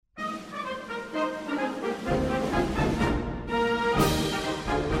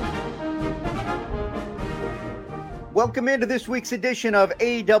Welcome into this week's edition of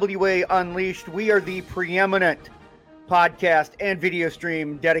AWA Unleashed. We are the preeminent podcast and video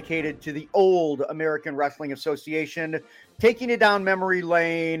stream dedicated to the old American Wrestling Association, taking it down memory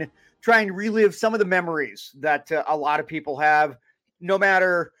lane, trying to relive some of the memories that a lot of people have, no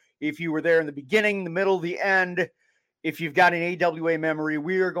matter if you were there in the beginning, the middle, the end. If you've got an AWA memory,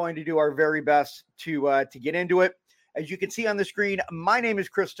 we are going to do our very best to get into it. As you can see on the screen, my name is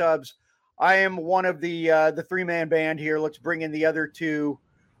Chris Tubbs. I am one of the three-man band here. Let's bring in the other two,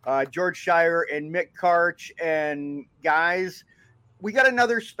 George Shire and Mick Karch. And guys, we got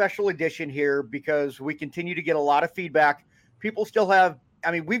another special edition here because we continue to get a lot of feedback. People still have,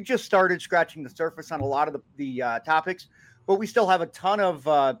 we've just started scratching the surface on a lot of the topics, but we still have a ton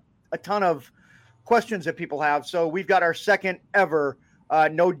of questions that people have. So we've got our second ever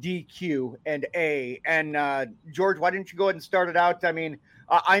no DQ and A. And George, why didn't you go ahead and start it out?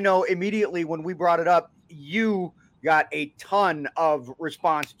 I know immediately when we brought it up, you got a ton of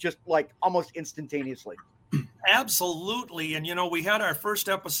response, just like almost instantaneously. Absolutely. And, we had our first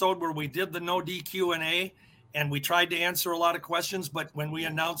episode where we did the no DQ&A, and we tried to answer a lot of questions. But when we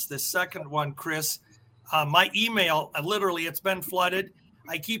announced the second one, Chris, my email, literally, it's been flooded.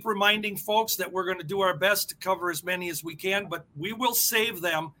 I keep reminding folks that we're going to do our best to cover as many as we can, but we will save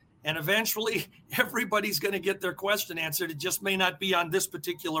them. And eventually everybody's going to get their question answered. It just may not be on this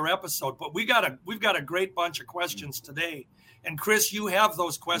particular episode, but we've got a great bunch of questions today. And Chris, you have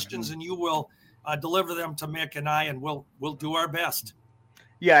those questions and you will deliver them to Mick and I, and we'll do our best.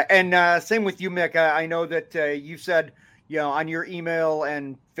 Yeah. And same with you, Mick. I know that you said, on your email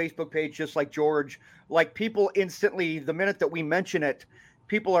and Facebook page, just like George, like people instantly, the minute that we mention it,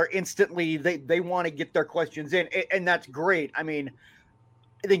 people are instantly, they want to get their questions in, and that's great.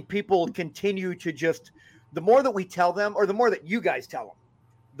 I think people continue to just, the more that we tell them, or the more that you guys tell them,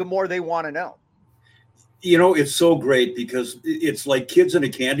 the more they want to know. It's so great because it's like kids in a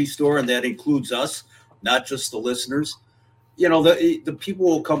candy store, and that includes us, not just the listeners. The people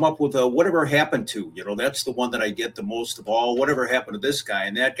will come up with whatever happened to, that's the one that I get the most of all, whatever happened to this guy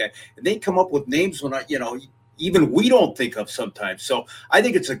and that guy. And they come up with names when even we don't think of sometimes. So I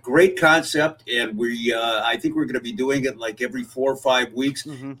think it's a great concept, and I think we're going to be doing it like every 4 or 5 weeks.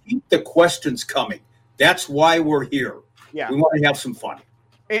 Mm-hmm. Keep the questions coming. That's why we're here. Yeah. We want to have some fun.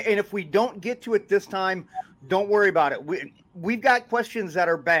 And if we don't get to it this time, don't worry about it. We've got questions that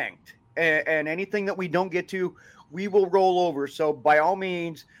are banked, and anything that we don't get to, we will roll over. So by all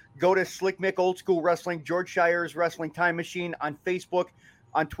means, go to Slick Mick Old School Wrestling, George Shire's Wrestling Time Machine on Facebook,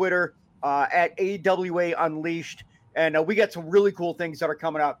 on Twitter, at AWA Unleashed, and we got some really cool things that are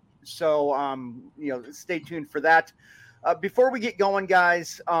coming up. So, stay tuned for that. Before we get going,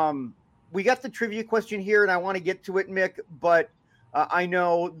 guys, we got the trivia question here, and I want to get to it, Mick. But I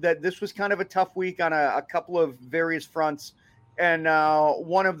know that this was kind of a tough week on a couple of various fronts, and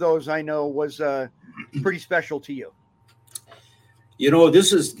one of those I know was pretty special to you.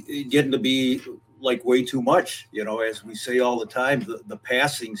 This is getting to be like way too much, as we say all the time, the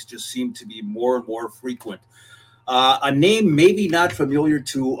passings just seem to be more and more frequent. A name maybe not familiar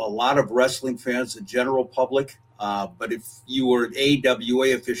to a lot of wrestling fans, the general public, but if you were an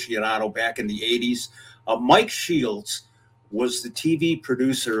AWA aficionado back in the 80s, Mike Shields was the TV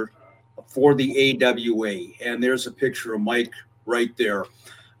producer for the AWA, and there's a picture of Mike right there.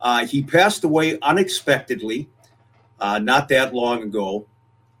 He passed away unexpectedly not that long ago.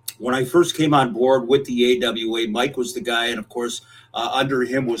 When I first came on board with the AWA, Mike was the guy, and of course, under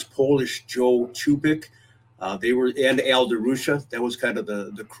him was Polish Joe Chupik. And Al DeRusha. That was kind of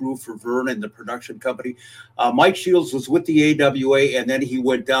the crew for Vern and the production company. Mike Shields was with the AWA, and then he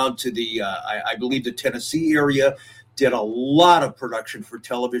went down to I believe the Tennessee area, did a lot of production for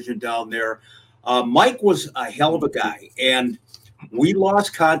television down there. Mike was a hell of a guy, and we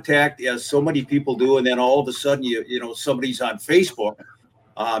lost contact, as so many people do, and then all of a sudden, somebody's on Facebook.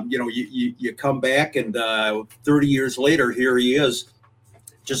 You come back, and 30 years later, here he is.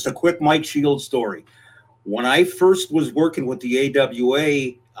 Just a quick Mike Shields story. When I first was working with the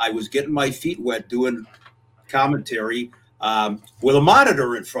AWA, I was getting my feet wet doing commentary with a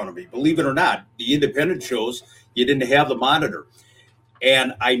monitor in front of me. Believe it or not, the independent shows, you didn't have the monitor.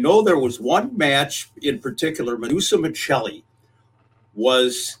 And I know there was one match in particular, Medusa Michelli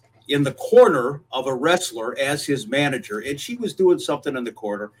was in the corner of a wrestler as his manager, and she was doing something in the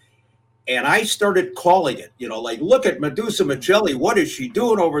corner. And I started calling it, look at Medusa Michelli. What is she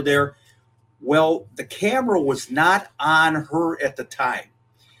doing over there? Well, the camera was not on her at the time.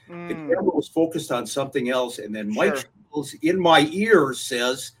 The camera was focused on something else. And then Mike Shields in my ear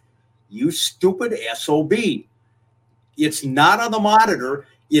says, "You stupid SOB. It's not on the monitor.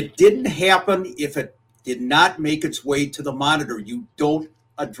 It didn't happen. If it did not make its way to the monitor. You don't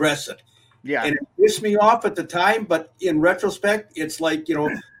address it. Yeah. And it pissed me off at the time, but in retrospect, it's like,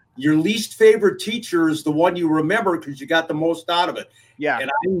 your least favorite teacher is the one you remember because you got the most out of it. Yeah. And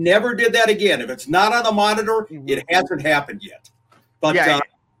I never did that again. If it's not on the monitor, it hasn't happened yet. But,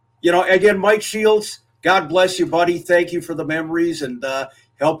 again, Mike Shields, God bless you, buddy. Thank you for the memories and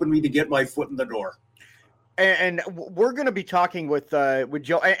helping me to get my foot in the door. And we're going to be talking with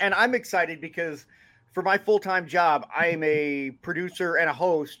Joe. And I'm excited because for my full-time job, I am a producer and a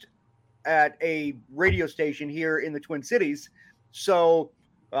host at a radio station here in the Twin Cities. So,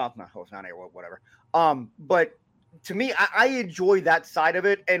 not host, not air, whatever. But to me, I enjoy that side of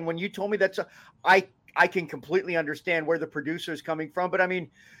it. And when you told me that, I can completely understand where the producer is coming from. But I mean,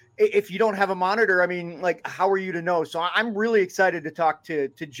 if you don't have a monitor, I mean, like, how are you to know? So I'm really excited to talk to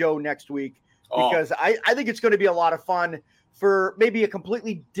Joe next week because I think it's going to be a lot of fun for maybe a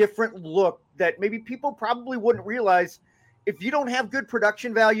completely different look that maybe people probably wouldn't realize. If you don't have good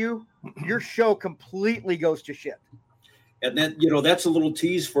production value, your show completely goes to shit. And then, that's a little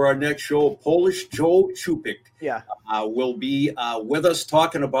tease for our next show. Polish Joe Chupik will be with us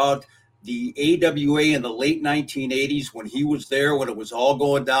talking about the AWA in the late 1980s when he was there, when it was all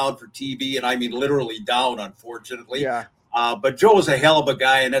going down for TV. And I mean, literally down, unfortunately. Yeah. But Joe is a hell of a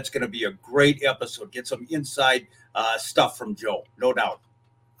guy, and that's going to be a great episode. Get some inside stuff from Joe, no doubt.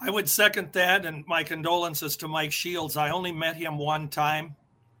 I would second that, and my condolences to Mike Shields. I only met him one time.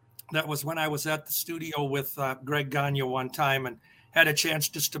 That was when I was at the studio with Greg Gagne one time and had a chance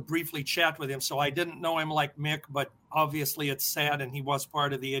just to briefly chat with him. So I didn't know him like Mick, but obviously it's sad, and he was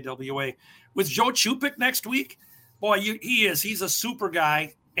part of the AWA. With Joe Chupik next week, boy, he is. He's a super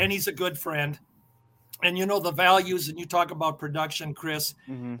guy, and he's a good friend. And the values, and you talk about production, Chris.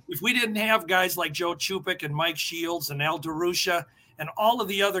 Mm-hmm. If we didn't have guys like Joe Chupik and Mike Shields and Al DeRusha and all of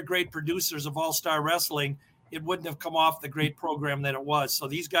the other great producers of All Star Wrestling, it wouldn't have come off the great program that it was. So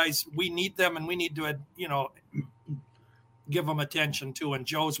these guys, we need them, and we need to, give them attention too. And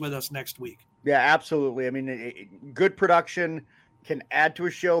Joe's with us next week. Yeah, absolutely. I mean, good production can add to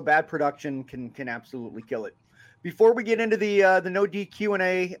a show. Bad production can absolutely kill it. Before we get into the no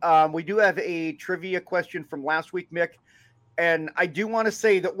DQ&A, we do have a trivia question from last week, Mick. And I do want to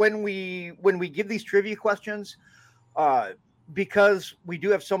say that when we give these trivia questions, because we do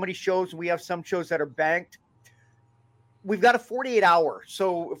have so many shows, we have some shows that are banked. We've got a 48 hour.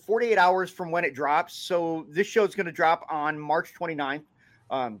 So 48 hours from when it drops. So this show is going to drop on March 29th.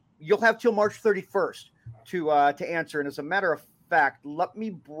 You'll have till March 31st to answer. And as a matter of fact, let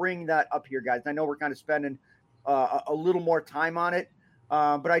me bring that up here, guys. I know we're kind of spending a little more time on it,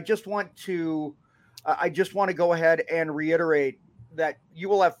 but I just want to go ahead and reiterate that you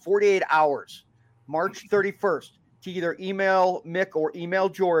will have 48 hours, March 31st, to either email Mick or email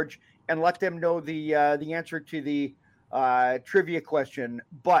George and let them know the answer to the trivia question.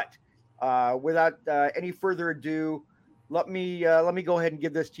 But without any further ado, let me go ahead and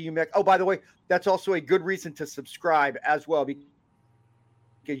give this to you, Mick. Oh, by the way, that's also a good reason to subscribe as well,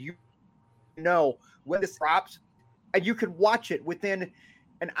 because you know when this drops, and you can watch it within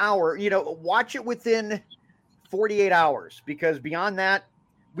an hour. Watch it within 48 hours, because beyond that,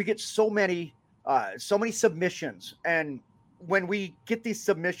 we get so many submissions, and when we get these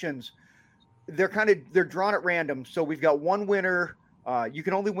submissions, they're drawn at random. So we've got one winner. You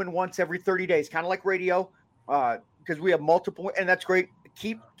can only win once every 30 days, kind of like radio, because we have multiple, and that's great.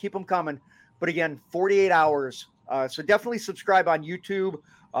 Keep them coming. But again, 48 hours. So definitely subscribe on YouTube,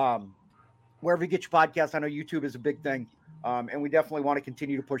 wherever you get your podcast. I know YouTube is a big thing, and we definitely want to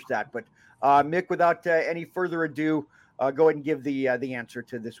continue to push that. But Mick, without any further ado, go ahead and give the answer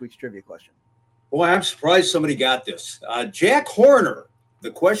to this week's trivia question. Well, I'm surprised somebody got this. Jack Horner. The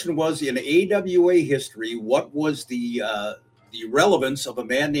question was, in AWA history, what was the relevance of a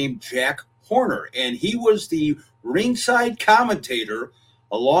man named Jack Horner? And he was the ringside commentator,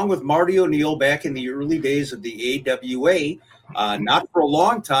 along with Marty O'Neill, back in the early days of the AWA. Not for a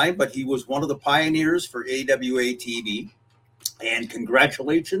long time, but he was one of the pioneers for AWA TV. And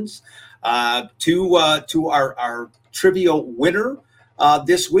congratulations to our trivia winner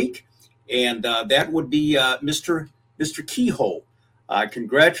this week. And that would be Mr. Kehoe.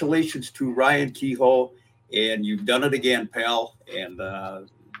 Congratulations to Ryan Kehoe, and you've done it again, pal. And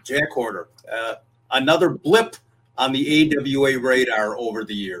Jack Horner, another blip on the AWA radar over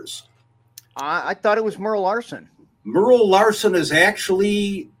the years. I thought it was Merle Larson. Merle Larson is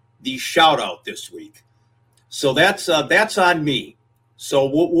actually the shout out this week, so that's on me. So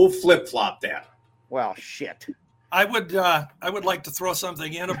we'll flip flop that. Well, shit. I would like to throw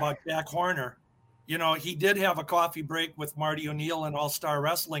something in about Jack Horner. you know, he did have a coffee break with Marty O'Neill in All-Star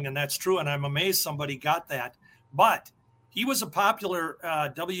Wrestling, and that's true. And I'm amazed somebody got that. But he was a popular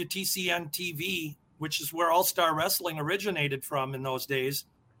WTCN TV, which is where All-Star Wrestling originated from in those days.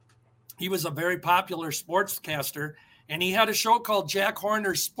 He was a very popular sportscaster, and he had a show called Jack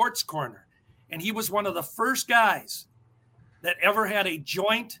Horner's Sports Corner. And he was one of the first guys that ever had a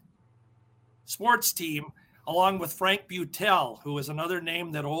joint sports team along with Frank Butel, who is another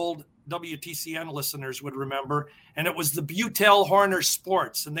name that old WTCN listeners would remember. And it was the Butel Horner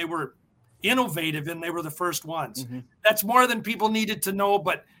Sports, and they were innovative, and they were the first ones. Mm-hmm. That's more than people needed to know,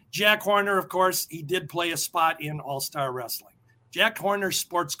 but Jack Horner, of course, he did play a spot in All-Star Wrestling. Jack Horner's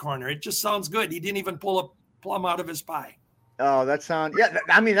Sports Corner. It just sounds good. He didn't even pull a plum out of his pie. Oh, that sounds, yeah.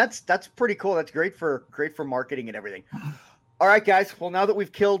 I mean, that's pretty cool. That's great for marketing and everything. All right, guys. Well, now that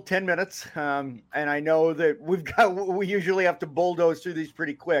we've killed 10 minutes, and I know that we usually have to bulldoze through these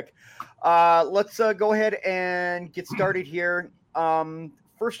pretty quick. Let's go ahead and get started here.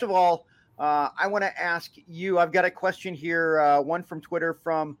 First of all, I want to ask you, I've got a question here, one from Twitter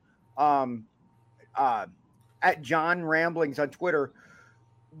from at John Ramblings on Twitter.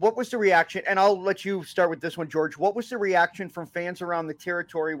 What was the reaction? And I'll let you start with this one, George. What was the reaction from fans around the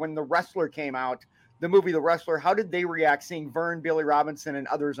territory when The Wrestler came out, the movie The Wrestler? How did they react seeing Vern, Billy Robinson, and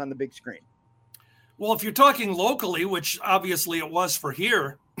others on the big screen? Well, if you're talking locally, which obviously it was for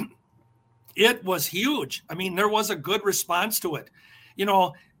here, it was huge. I mean, there was a good response to it. You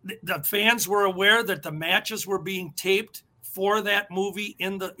know, the fans were aware that the matches were being taped for that movie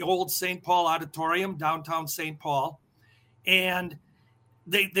in the old St. Paul Auditorium, downtown St. Paul. And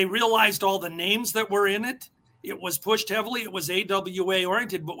they realized all the names that were in it. It was pushed heavily. It was AWA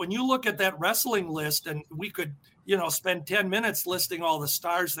oriented. But when you look at that wrestling list, and we could, you know, spend 10 minutes listing all the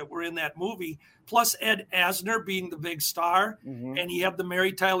stars that were in that movie, plus Ed Asner being the big star, and you have the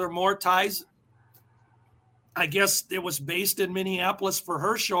Mary Tyler Moore ties. I guess it was based in Minneapolis for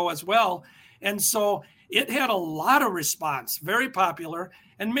her show as well. And so it had a lot of response, very popular.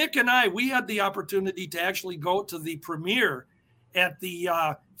 And Mick and I, we had the opportunity to actually go to the premiere at the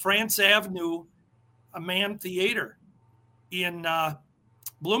France Avenue Man Theater in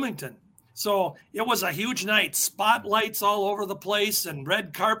Bloomington. So it was a huge night, spotlights all over the place and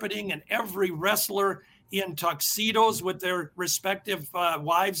red carpeting, and every wrestler in tuxedos with their respective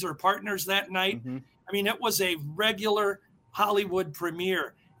wives or partners that night. I mean, it was a regular Hollywood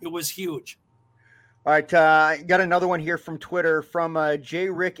premiere. It was huge. All right. I got another one here from Twitter from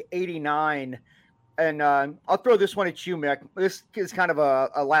JRick89. And I'll throw this one at you, Mick. This is kind of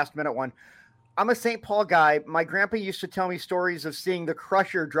a last-minute one. I'm a St. Paul guy. My grandpa used to tell me stories of seeing the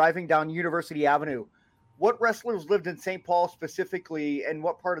Crusher driving down University Avenue. What wrestlers lived in St. Paul specifically, and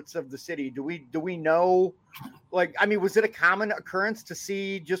what parts of the city? Do we know? Like, I mean, was it a common occurrence to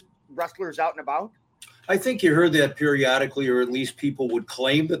see just wrestlers out and about? I think you heard that periodically, or at least people would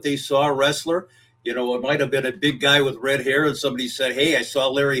claim that they saw a wrestler. You know, it might have been a big guy with red hair, and somebody said, "Hey, I saw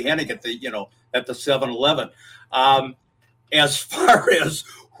Larry Hennig at the 7-Eleven." As far as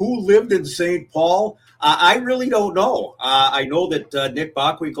who lived in St. Paul, I really don't know. I know that Nick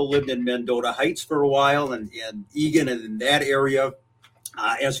Bockwinkel lived in Mendota Heights for a while, and Egan and in that area.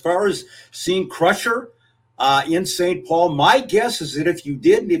 As far as seeing Crusher in St. Paul, my guess is that if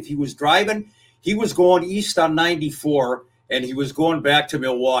he was driving, he was going east on 94, and he was going back to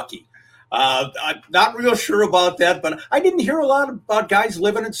Milwaukee. I'm not real sure about that, but I didn't hear a lot about guys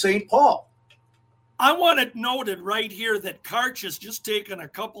living in St. Paul. I want it noted right here that Karch has just taken a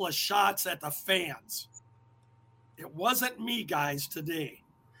couple of shots at the fans. It wasn't me, guys, today.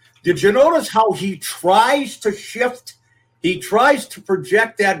 Did you notice how he tries to shift? He tries to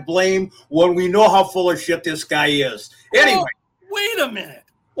project that blame when we know how full of shit this guy is. Anyway. Oh, wait a minute.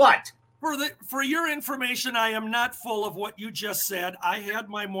 What? For your information, I am not full of what you just said. I had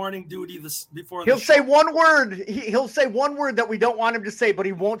my morning duty before. He'll say one word. He'll say one word that we don't want him to say, but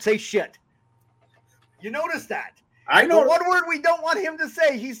he won't say shit. You notice that? I know. The one word we don't want him to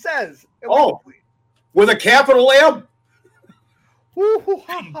say, he says. Oh, with a capital M?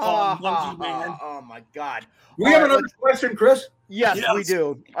 Oh, my God. We have another question, Chris? Yes, we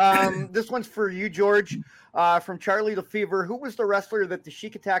do. This one's for you, George, from Charlie Lefevre. Who was the wrestler that the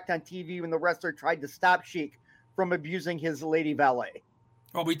Sheik attacked on TV when the wrestler tried to stop Sheik from abusing his lady valet?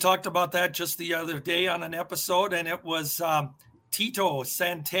 Well, we talked about that just the other day on an episode, and it was Tito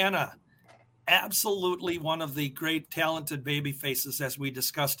Santana. Absolutely one of the great talented baby faces, as we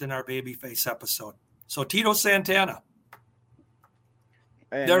discussed in our babyface episode. So Tito Santana.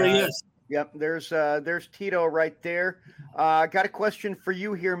 And, there he is. Yep, there's Tito right there. Got a question for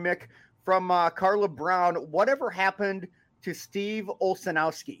you here, Mick, from Carla Brown. Whatever happened to Steve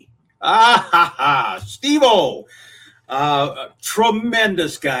Olsenowski? Steve-O.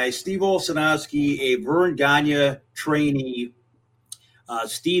 Tremendous guy. Steve Olsanowski, a Vern Gagne trainee.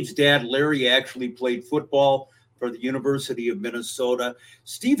 Steve's dad, Larry, actually played football for the University of Minnesota.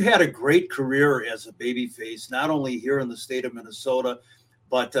 Steve had a great career as a babyface, not only here in the state of Minnesota,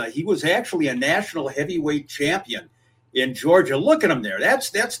 but he was actually a national heavyweight champion in Georgia. Look at him there.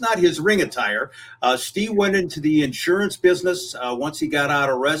 That's not his ring attire. Steve went into the insurance business once he got out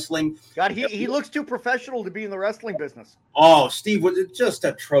of wrestling. God, he looks too professional to be in the wrestling business. Oh, Steve was just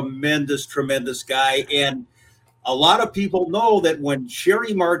a tremendous, tremendous guy. And a lot of people know that when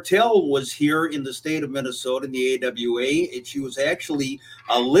Sherry Martell was here in the state of Minnesota in the AWA, she was actually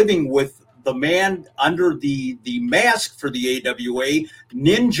living with the man under the mask for the AWA,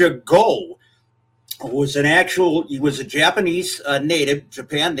 Ninja Go. He was a Japanese native,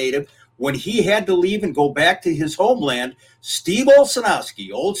 Japan native. When he had to leave and go back to his homeland, Steve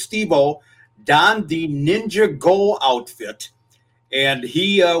Olsanowski, old Steve-O, donned the Ninja Go outfit. And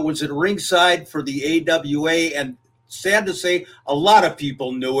he was at ringside for the AWA. And sad to say, a lot of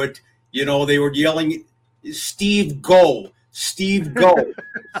people knew it. You know, they were yelling, Steve Go, Steve Go.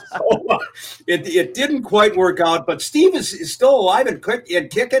 So, it didn't quite work out, but Steve is still alive and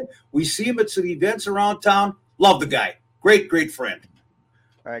kicking. We see him at some events around town. Love the guy. Great, great friend.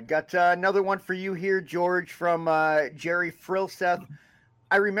 All right, got another one for you here, George, from Jerry Frilseth.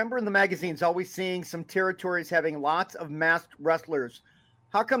 I remember in the magazines always seeing some territories having lots of masked wrestlers.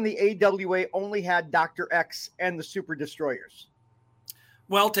 How come the AWA only had Dr. X and the Super Destroyers?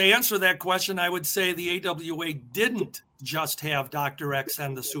 Well, to answer that question, I would say the AWA didn't just have Dr. X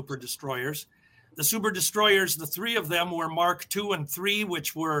and the Super Destroyers. The Super Destroyers, the three of them were Mark II and III,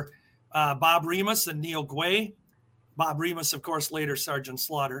 which were Bob Remus and Neil Gway. Bob Remus, of course, later Sergeant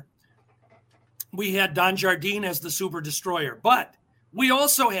Slaughter. We had Don Jardine as the Super Destroyer, but we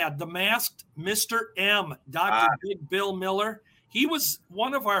also had the masked Mr. M, Dr. Big Bill Miller. He was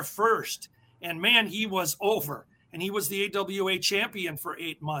one of our first, and man, he was over. And he was the AWA champion for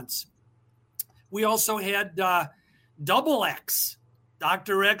 8 months. We also had Double X,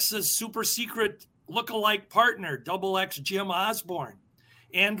 Dr. X's super secret lookalike partner, Double X Jim Osborne.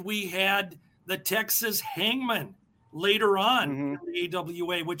 And we had the Texas Hangman later on in the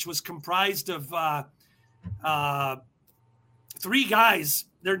AWA, which was comprised of 3 guys.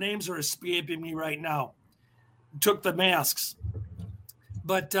 Their names are escaping me right now. Took the masks.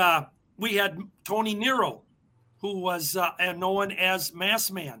 But we had Tony Nero, who was known as Mass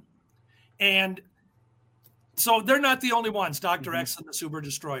Man. And so they're not the only ones, Dr. X and the Super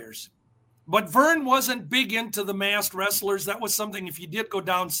Destroyers. But Vern wasn't big into the masked wrestlers. That was something if you did go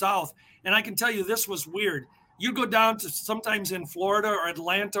down south. And I can tell you this was weird. You'd go down to sometimes in Florida or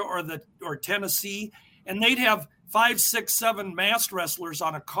Atlanta or Tennessee, and they'd have 5, 6, 7 masked wrestlers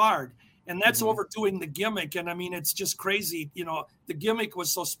on a card. And that's overdoing the gimmick. And I mean, it's just crazy. You know, the gimmick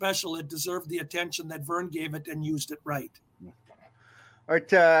was so special. It deserved the attention that Vern gave it and used it right. All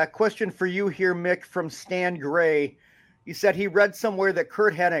right. Question for you here, Mick, from Stan Gray. He said he read somewhere that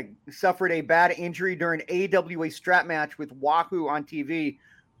Kurt Hennig suffered a bad injury during AWA strap match with Wahoo on TV.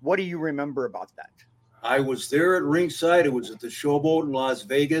 What do you remember about that? I was there at ringside. It was at the Showboat in Las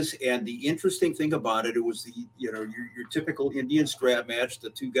Vegas, and the interesting thing about it, it was your typical Indian strap match.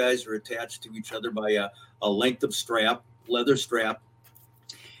 The 2 guys are attached to each other by a length of strap, leather strap,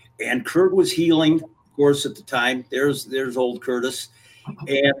 and Kurt was healing, of course, at the time. There's old Curtis,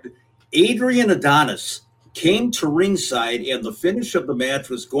 and Adrian Adonis came to ringside, and the finish of the match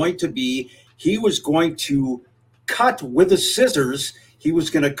was going to be he was going to cut with the scissors. He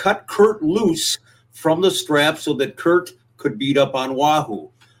was going to cut Kurt loose from the strap so that Kurt could beat up on Wahoo.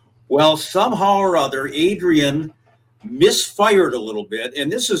 Well, somehow or other, Adrian misfired a little bit, and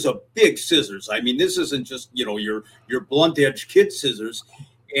this is a big scissors. I mean, this isn't just, your blunt edge kid scissors.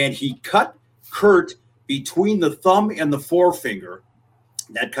 And he cut Kurt between the thumb and the forefinger,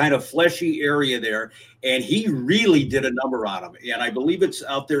 that kind of fleshy area there, and he really did a number on him. And I believe it's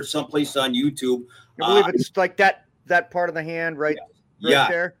out there someplace on YouTube. I believe it's like that part of the hand right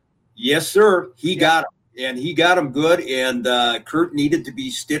there. Yes, sir. He got him, and he got him good. And Kurt needed to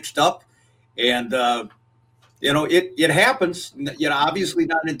be stitched up, and it happens. Obviously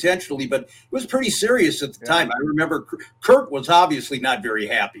not intentionally, but it was pretty serious at the time. I remember Kurt was obviously not very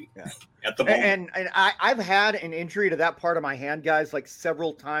happy at the moment. And I've had an injury to that part of my hand, guys, like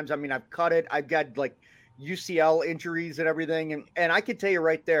several times. I mean, I've cut it. I've got like UCL injuries and everything, and I can tell you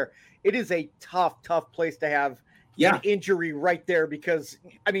right there, it is a tough place to have. An injury right there, because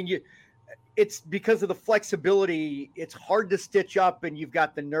I mean, it's because of the flexibility. It's hard to stitch up, and you've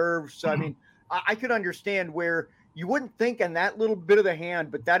got the nerves. So I mean, I could understand where you wouldn't think on that little bit of the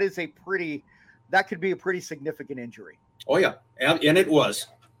hand, but that could be a pretty significant injury. Oh yeah, and it was.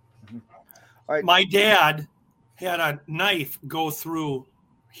 All right. My dad had a knife go through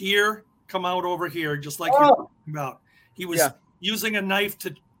here, come out over here, just like you're talking about. He was using a knife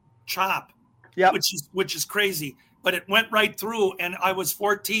to chop, which is crazy. But it went right through, and I was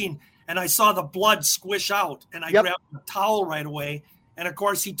 14, and I saw the blood squish out, and I grabbed a towel right away. And of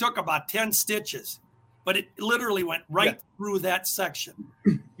course, he took about 10 stitches, but it literally went right through that section.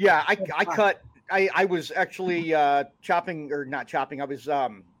 Yeah, I was actually chopping, or not chopping. I was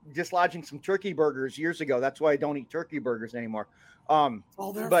dislodging some turkey burgers years ago. That's why I don't eat turkey burgers anymore.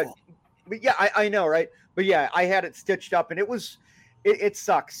 But yeah, I know, right? But yeah, I had it stitched up, and it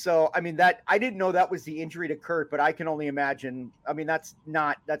sucks. So I mean, that I didn't know that was the injury to Kurt, but I can only imagine. I mean, that's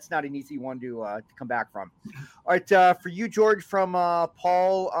not an easy one to come back from. All right, for you, George, from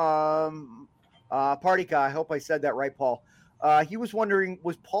Paul Partica. I hope I said that right, Paul. He was wondering,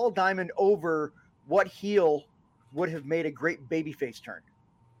 was Paul Diamond over? What heel would have made a great babyface turn?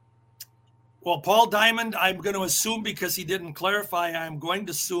 Well, Paul Diamond, I'm going to assume, because he didn't clarify, I'm going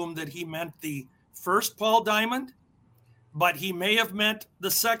to assume that he meant the first Paul Diamond, but he may have meant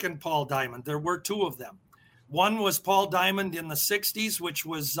the second Paul Diamond. There were two of them. One was Paul Diamond in the 60s, which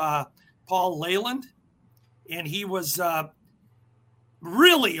was Paul Leyland, and he was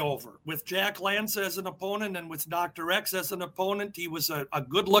really over with Jack Lance as an opponent and with Dr. X as an opponent. He was a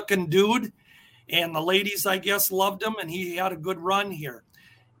good-looking dude, and the ladies, I guess, loved him, and he had a good run here.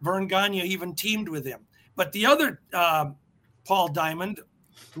 Vern Gagne even teamed with him. But the other Paul Diamond,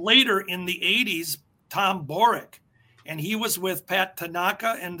 later in the 80s, Tom Borick, and he was with Pat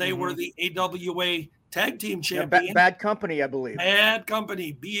Tanaka, and they were the AWA Tag Team Champion. Yeah, Bad Company, I believe. Bad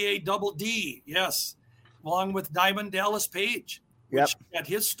Company, BADD, yes, along with Diamond Dallas Page, which got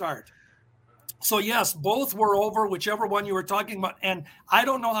his start. So, yes, both were over, whichever one you were talking about. And I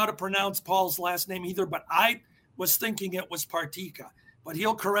don't know how to pronounce Paul's last name either, but I was thinking it was Partica. But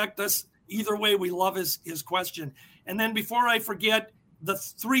he'll correct us. Either way, we love his question. And then before I forget, the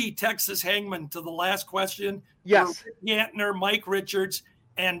three Texas Hangmen to the last question. Yes. Gantner, Mike Richards,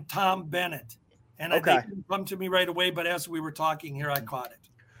 and Tom Bennett. And they didn't come to me right away, but as we were talking here, I caught it.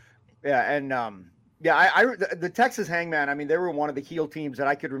 Yeah, and the Texas Hangman, I mean, they were one of the heel teams that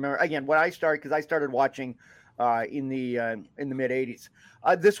I could remember. Again, when I started, because I started watching in the mid 80s.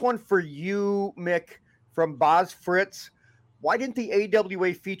 This one for you, Mick, from Boz Fritz. Why didn't the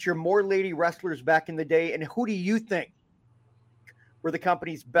AWA feature more lady wrestlers back in the day? And who do you think were the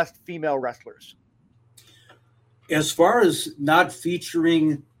company's best female wrestlers? As far as not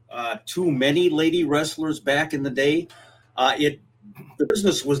featuring too many lady wrestlers back in the day, the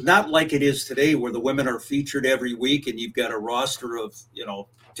business was not like it is today, where the women are featured every week and you've got a roster of,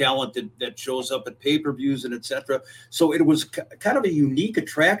 talent that shows up at pay-per-views and etc. So it was kind of a unique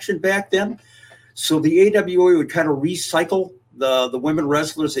attraction back then. So the AWA would kind of recycle the women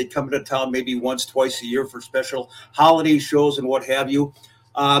wrestlers. They'd come into town maybe once, twice a year for special holiday shows and what have you.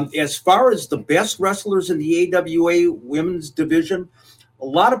 As far as the best wrestlers in the AWA women's division, a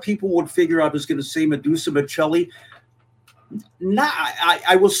lot of people would figure I was going to say Medusa Michelli.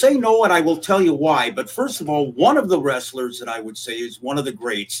 I will say no, and I will tell you why. But first of all, one of the wrestlers that I would say is one of the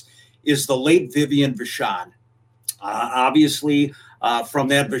greats is the late Vivian Vachon. Obviously, from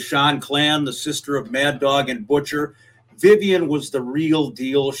that Vachon clan, the sister of Mad Dog and Butcher, Vivian was the real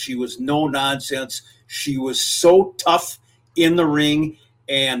deal. She was no nonsense. She was so tough in the ring,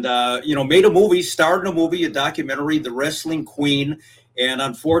 and made a movie, starred in a movie, a documentary, The Wrestling Queen. And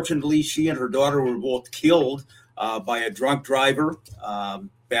unfortunately, she and her daughter were both killed by a drunk driver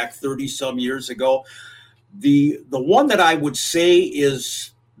back 30-some years ago. The one that I would say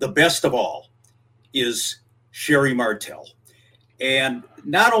is the best of all is Sherry Martel. And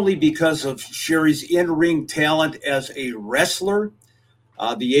not only because of Sherry's in-ring talent as a wrestler,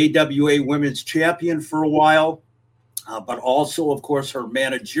 the AWA Women's Champion for a while, but also, of course, her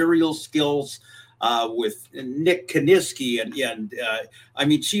managerial skills with Nick Kaniski and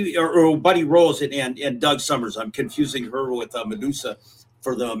Buddy Rose and Doug Summers. I'm confusing her with Medusa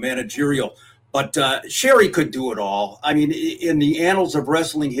for the managerial. But Sherry could do it all. I mean, in the annals of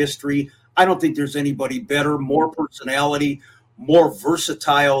wrestling history, I don't think there's anybody better, more personality, more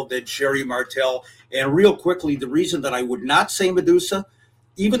versatile than Sherry Martel. And real quickly, the reason that I would not say Medusa,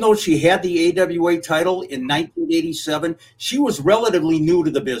 even though she had the AWA title in 1987, she was relatively new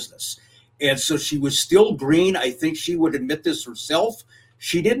to the business. And so she was still green. I think she would admit this herself.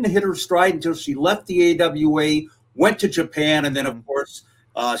 She didn't hit her stride until she left the AWA, went to Japan, and then, of course,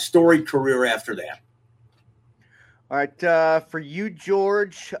 storied career after that. All right. For you,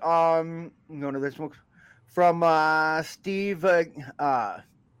 George, no, this one. From Steve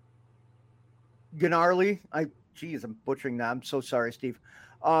Gennarly. I'm butchering that. I'm so sorry, Steve.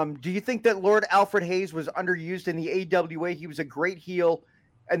 Do you think that Lord Alfred Hayes was underused in the AWA? He was a great heel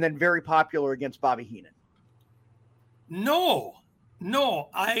and then very popular against Bobby Heenan. No,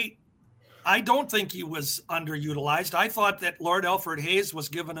 I don't think he was underutilized. I thought that Lord Alfred Hayes was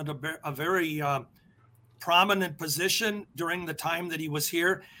given a very prominent position during the time that he was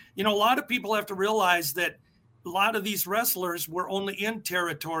here. A lot of people have to realize that a lot of these wrestlers were only in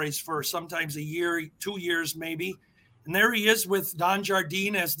territories for sometimes a year, 2 years maybe. And there he is with Don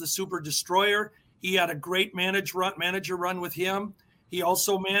Jardine as the Super Destroyer. He had a great manager run with him. He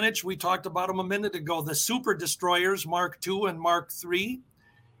also managed, we talked about him a minute ago, the Super Destroyers, Mark II and Mark III.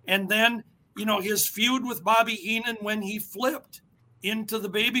 And then, his feud with Bobby Heenan when he flipped into the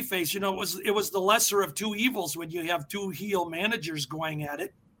babyface. It was the lesser of two evils when you have two heel managers going at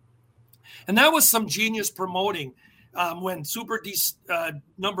it. And that was some genius promoting. When Super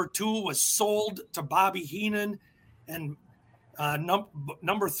number 2 was sold to Bobby Heenan and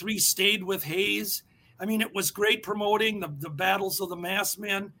number 3 stayed with Hayes. I mean, it was great promoting the battles of the masked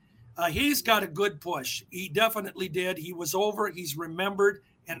men. Hayes got a good push. He definitely did. He was over. He's remembered.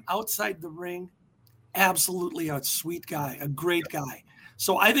 And outside the ring, absolutely a sweet guy, a great guy.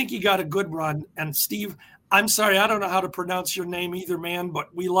 So I think he got a good run. And Steve, I'm sorry, I don't know how to pronounce your name either, man,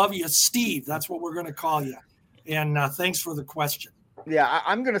 but we love you. Steve, that's what we're going to call you. And thanks for the question. Yeah,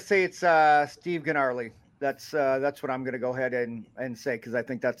 I'm going to say it's Steve Gennarly. That's what I'm going to go ahead and say, because I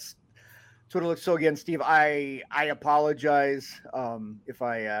think that's what it looks. So again, Steve, I apologize if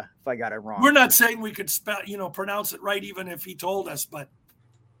I got it wrong. We're not saying we could pronounce it right, even if he told us, but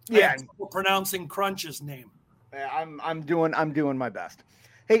yeah, pronouncing Crunch's name. I'm doing my best.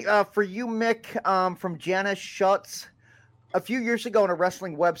 Hey, for you, Mick, from Janice Schutz. A few years ago on a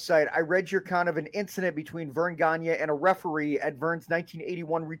wrestling website, I read your kind of an incident between Vern Gagne and a referee at Vern's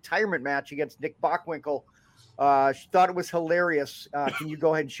 1981 retirement match against Nick Bockwinkel. She thought it was hilarious. Can you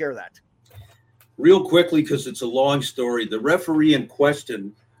go ahead and share that? Real quickly, because it's a long story. The referee in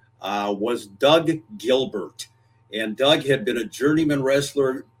question was Doug Gilbert. And Doug had been a journeyman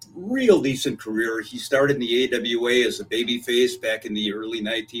wrestler, real decent career. He started in the AWA as a babyface back in the early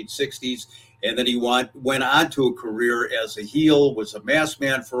 1960s. And then he went on to a career as a heel, was a masked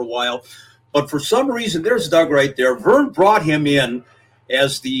man for a while. But for some reason, there's Doug right there. Vern brought him in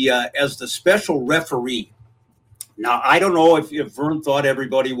as the special referee. Now, I don't know if Vern thought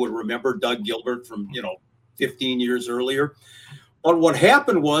everybody would remember Doug Gilbert from, 15 years earlier. But what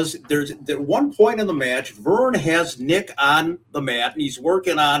happened was there's at one point in the match, Vern has Nick on the mat, and he's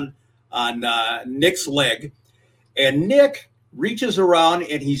working on Nick's leg. And Nick reaches around,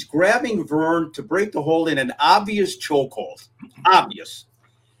 and he's grabbing Vern to break the hold in an obvious chokehold. Obvious.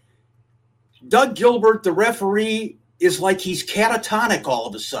 Doug Gilbert, the referee, is like he's catatonic all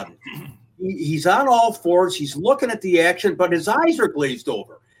of a sudden. He's on all fours. He's looking at the action, but his eyes are glazed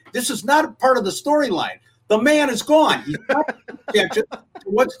over. This is not part of the storyline. The man is gone. He's not paying attention to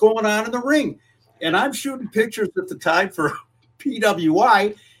what's going on in the ring. And I'm shooting pictures at the time for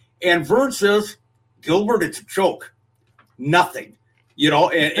PWI, and Vern says, Gilbert, it's a choke. Nothing.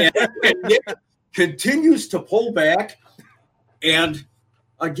 And Nick continues to pull back. And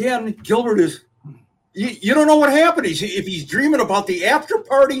again, Gilbert is, you don't know what happened. If he's dreaming about the after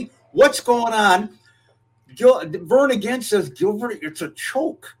party, what's going on? Vern again says, Gilbert, it's a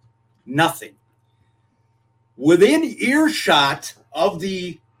choke. Nothing. Within earshot of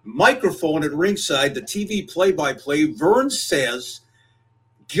the microphone at ringside, the TV play-by-play, Vern says,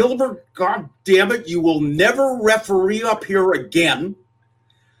 Gilbert, God damn it, you will never referee up here again.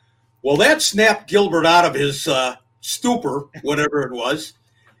 Well, that snapped Gilbert out of his stupor, whatever it was.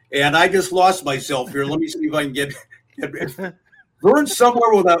 And I just lost myself here. Let me see if I can get Vern's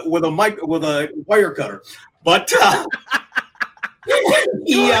somewhere with a wire cutter. But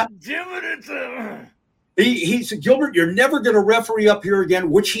he said, Gilbert, you're never going to referee up here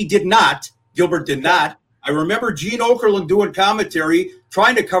again, which he did not. Gilbert did not. I remember Gene Okerlund doing commentary,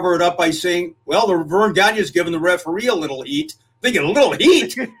 trying to cover it up by saying, well, the Vern Gagne's giving the referee a little heat. Thinking, a little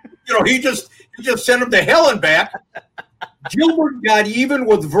heat? He just sent him to hell and back. Gilbert got even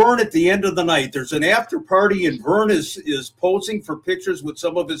with Vern at the end of the night. There's an after party, and Vern is posing for pictures with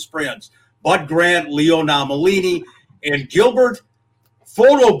some of his friends, Bud Grant, Leo Namalini, and Gilbert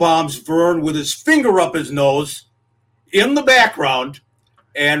photobombs Vern with his finger up his nose in the background,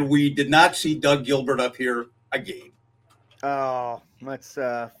 and we did not see Doug Gilbert up here again. Oh, that's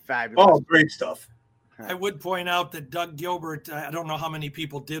fabulous. Oh, great stuff. I would point out that Doug Gilbert, I don't know how many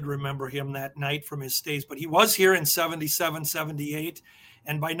people did remember him that night from his stays, but he was here in 77, 78.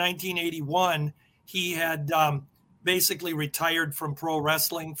 And by 1981, he had basically retired from pro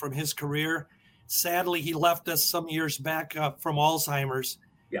wrestling from his career. Sadly, he left us some years back from Alzheimer's.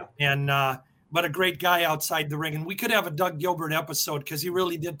 Yeah. And but a great guy outside the ring. And we could have a Doug Gilbert episode because he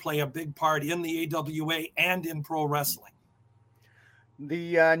really did play a big part in the AWA and in pro wrestling.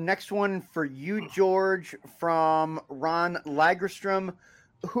 The next one for you, George, from Ron Lagerstrom.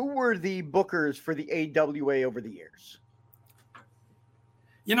 Who were the bookers for the AWA over the years?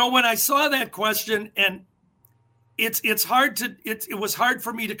 You know, when I saw that question, and it's hard to it was hard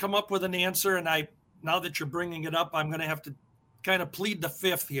for me to come up with an answer. And now that you're bringing it up, I'm going to have to kind of plead the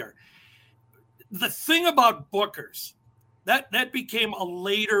fifth here. The thing about bookers, that became a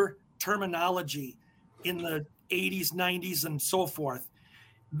later terminology in the 80s, 90s, and so forth.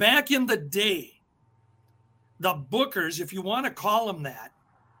 Back in the day, the bookers, if you want to call them that,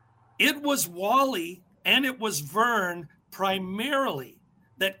 it was Wally and it was Vern primarily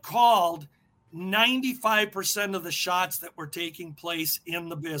that called 95% of the shots that were taking place in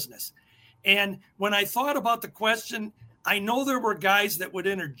the business. And when I thought about the question, I know there were guys that would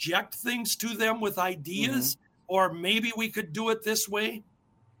interject things to them with ideas, or maybe we could do it this way.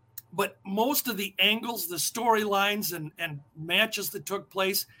 But most of the angles, the storylines and matches that took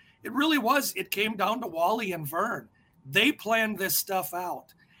place, it came down to Wally and Vern. They planned this stuff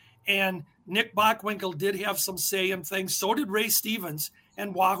out. And Nick Bockwinkel did have some say in things. So did Ray Stevens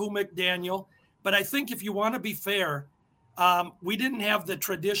and Wahoo McDaniel. But I think if you want to be fair, we didn't have the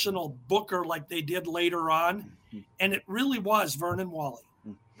traditional booker like they did later on. And it really was Vern and Wally.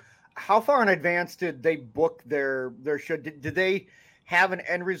 How far in advance did they book their show? Did they have an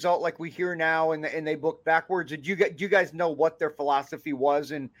end result like we hear now and they book backwards? Do you guys know what their philosophy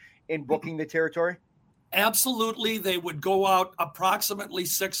was in booking the territory? Absolutely. They would go out approximately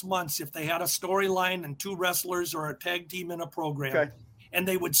 6 months if they had a storyline and 2 wrestlers or a tag team in a program. Okay. And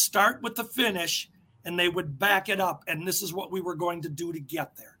they would start with the finish and they would back it up. And this is what we were going to do to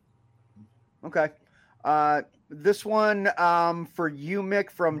get there. Okay. This one for you, Mick,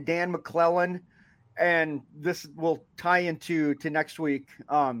 from Dan McClellan. And this will tie into next week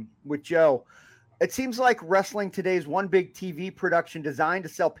with Joe. It seems like wrestling today is one big TV production designed to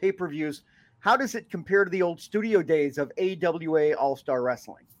sell pay-per-views. How does it compare to the old studio days of AWA All-Star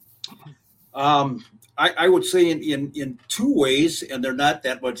Wrestling? I would say in 2 ways, and they're not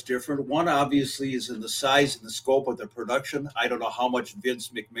that much different. One, obviously, is in the size and the scope of the production. I don't know how much Vince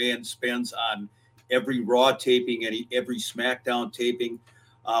McMahon spends on every Raw taping, every SmackDown taping,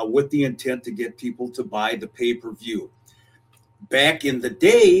 with the intent to get people to buy the pay-per-view. Back in the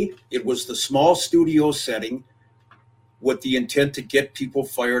day, it was the small studio setting with the intent to get people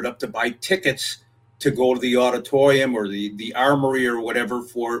fired up to buy tickets to go to the auditorium or the armory or whatever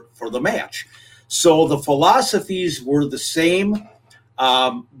for the match. So the philosophies were the same,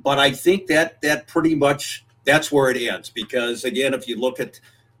 but I think that pretty much that's where it ends. Because again, if you look at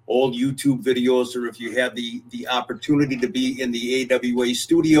old YouTube videos, or if you have the opportunity to be in the AWA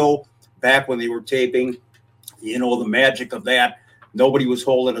studio back when they were taping, you know, the magic of that, nobody was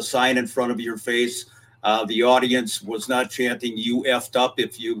holding a sign in front of your face. The audience was not chanting "you effed up"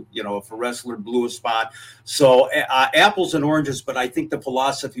 if a wrestler blew a spot. So apples and oranges, but I think the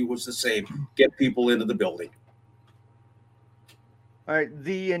philosophy was the same: get people into the building. All right,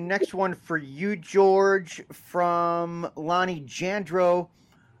 the next one for you, George, from Lonnie Jandro.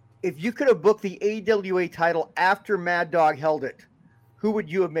 If you could have booked the AWA title after Mad Dog held it, who would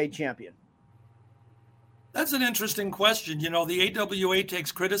you have made champion? That's an interesting question. You know, the AWA takes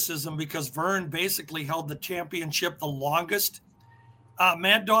criticism because Vern basically held the championship the longest.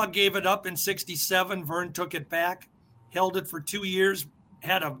 Mad Dog gave it up in 67. Vern took it back, held it for 2 years,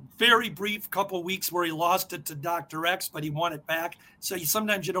 had a very brief couple weeks where he lost it to Dr. X, but he won it back. So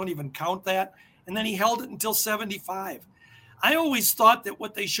sometimes you don't even count that. And then he held it until 75. I always thought that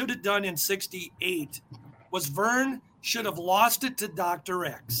what they should have done in 68 was Vern should have lost it to Dr.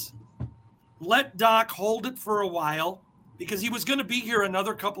 X. Let Doc hold it for a while because he was going to be here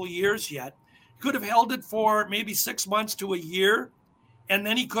another couple of years yet. Could have held it for maybe 6 months to a year, and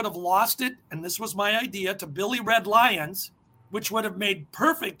then he could have lost it, and this was my idea, to Billy Red Lyons, which would have made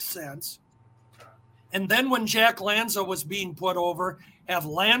perfect sense. And then when Jack Lanza was being put over, have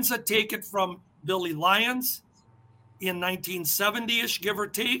Lanza take it from Billy Lyons in 1970-ish, give or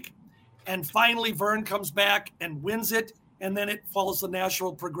take, and finally Vern comes back and wins it. And then it follows the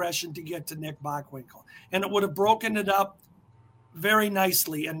natural progression to get to Nick Bockwinkel. And it would have broken it up very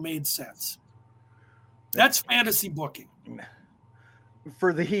nicely and made sense. That's fantasy booking. For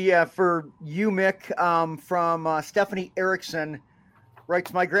you, Mick, from Stephanie Erickson,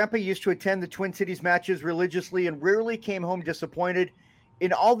 writes, my grandpa used to attend the Twin Cities matches religiously and rarely came home disappointed.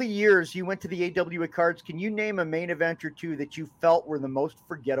 In all the years you went to the AWA cards, can you name a main event or two that you felt were the most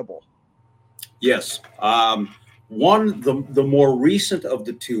forgettable? Yes. One, the more recent of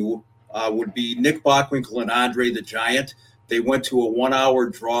the two would be Nick Bockwinkel and Andre the Giant. They went to a 1 hour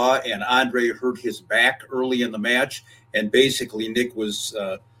draw, and Andre hurt his back early in the match. And basically, Nick was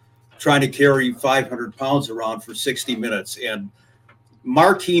trying to carry 500 pounds around for 60 minutes. And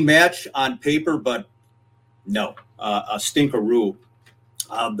marquee match on paper, but no, a stinkeroo.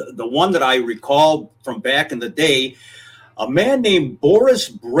 The one that I recall from back in the day, a man named Boris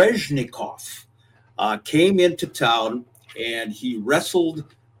Brezhnikov came into town, and he wrestled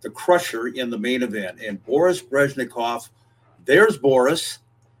the Crusher in the main event. And Boris Brezhnikov, there's Boris,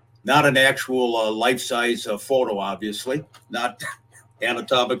 not an actual life-size photo, obviously, not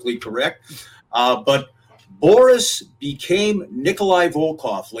anatomically correct, but Boris became Nikolai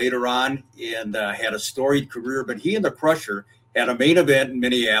Volkov later on and had a storied career, but he and the Crusher had a main event in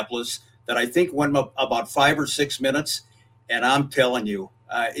Minneapolis that I think went about 5 or 6 minutes. And I'm telling you,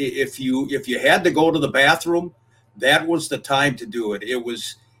 if you had to go to the bathroom, that was the time to do it. It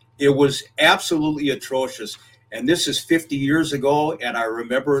was absolutely atrocious. And this is 50 years ago, and I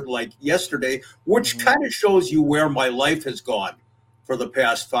remember it like yesterday, which kind of shows you where my life has gone for the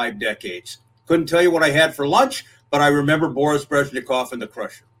past 5 decades. Couldn't tell you what I had for lunch, but I remember Boris Brezhnikov and the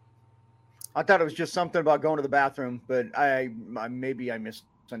Crusher. I thought it was just something about going to the bathroom, but I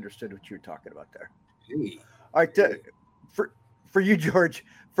misunderstood what you were talking about there. Hey. All right, for you, George,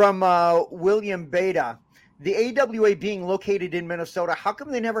 from William Beta, the AWA being located in Minnesota, how come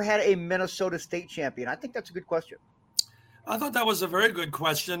they never had a Minnesota state champion? I think that's a good question. I thought that was a very good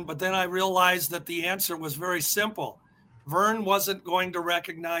question, but then I realized that the answer was very simple. Vern wasn't going to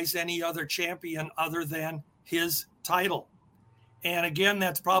recognize any other champion other than his title. And again,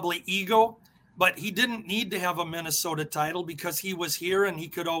 that's probably ego, but he didn't need to have a Minnesota title because he was here and he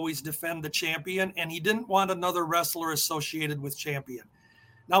could always defend the champion, and he didn't want another wrestler associated with champion.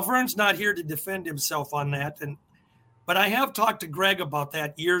 Now, Vern's not here to defend himself on that, but I have talked to Greg about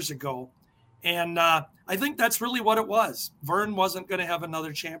that years ago, and I think that's really what it was. Vern wasn't going to have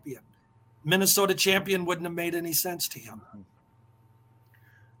another champion. Minnesota champion wouldn't have made any sense to him.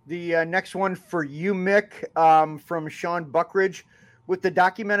 The next one for you, Mick, from Sean Buckridge. With the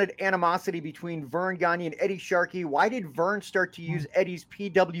documented animosity between Vern Gagne and Eddie Sharkey, why did Vern start to use Eddie's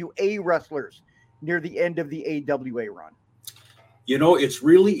PWA wrestlers near the end of the AWA run? You know, it's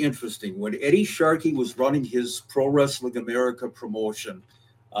really interesting. When Eddie Sharkey was running his Pro Wrestling America promotion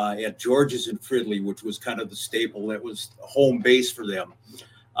at George's in Fridley, which was kind of the staple, that was home base for them,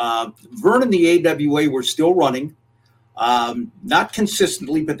 Vern and the AWA were still running. Not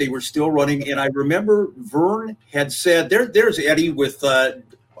consistently, but they were still running. And I remember Vern had said, there's Eddie with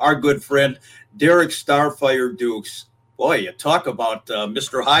our good friend, Derek Starfire Dukes. Boy, you talk about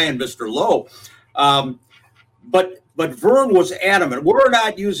Mr. High and Mr. Low. But Vern was adamant. We're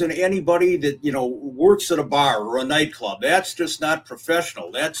not using anybody that, works at a bar or a nightclub. That's just not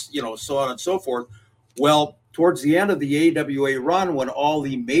professional. That's, so on and so forth. Well, towards the end of the AWA run, when all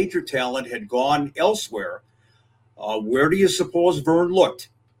the major talent had gone elsewhere, where do you suppose Vern looked?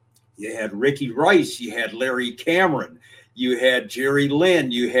 You had Ricky Rice, you had Larry Cameron, you had Jerry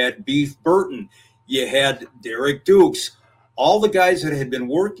Lynn, you had Beef Burton, you had Derek Dukes, all the guys that had been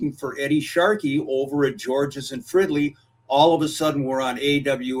working for Eddie Sharkey over at George's and Fridley, all of a sudden were on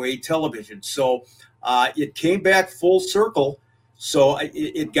AWA television. So it came back full circle. So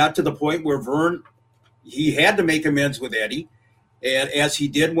it got to the point where Vern, he had to make amends with Eddie, and as he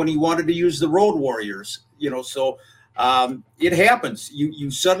did when he wanted to use the Road Warriors, so it happens.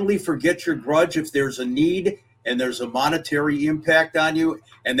 You suddenly forget your grudge if there's a need and there's a monetary impact on you,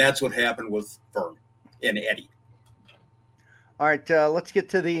 and that's what happened with Vern and Eddie. All right, let's get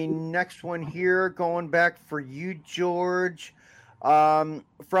to the next one here. Going back for you, George,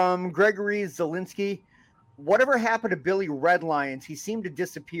 from Gregory Zielinski. Whatever happened to Billy Red Lions? He seemed to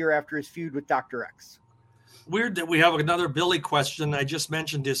disappear after his feud with Dr. X. Weird that we have another Billy question. I just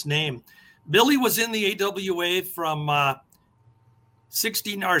mentioned his name. Billy was in the AWA from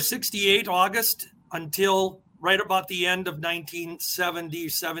 68 August until right about the end of 1970,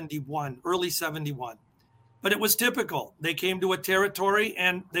 71, early 71. But it was typical. They came to a territory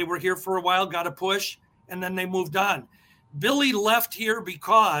and they were here for a while, got a push, and then they moved on. Billy left here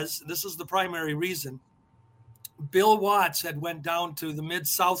because, this is the primary reason, Bill Watts had went down to the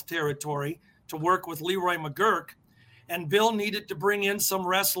Mid-South territory to work with Leroy McGurk, and Bill needed to bring in some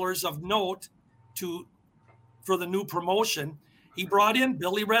wrestlers of note for the new promotion. He brought in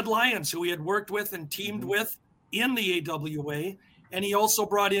Billy Red Lions, who he had worked with and teamed with in the AWA, and he also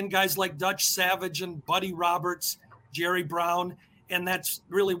brought in guys like Dutch Savage and Buddy Roberts, Jerry Brown, And that's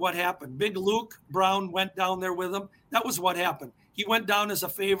really what happened. Big Luke Brown went down there with him. That was what happened. He went down as a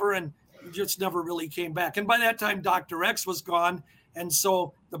favor and just never really came back. And by that time, Dr. X was gone. And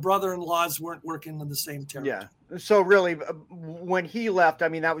so the brother-in-laws weren't working in the same territory. Yeah. So really, when he left, I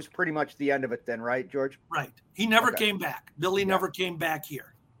mean, that was pretty much the end of it then, right, George? Right. He never came back. Billy never came back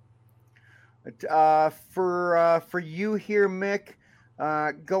here. For you here, Mick,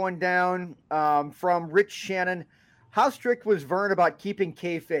 going down from Rich Shannon, how strict was Vern about keeping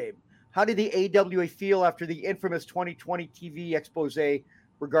kayfabe? How did the AWA feel after the infamous 2020 TV expose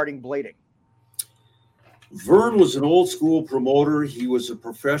regarding blading? Vern was an old school promoter. He was a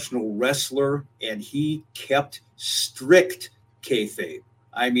professional wrestler, and he kept strict kayfabe.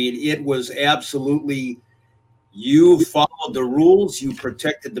 I mean, it was absolutely, you followed the rules, you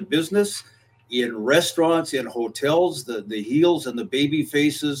protected the business. In restaurants, in hotels, the heels and the baby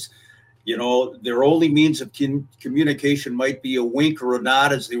faces, you know, their only means of communication might be a wink or a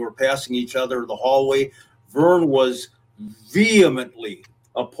nod as they were passing each other in the hallway. Vern was vehemently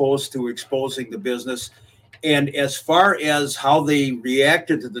opposed to exposing the business. And as far as how they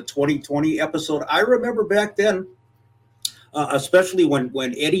reacted to the 2020 episode, I remember back then, especially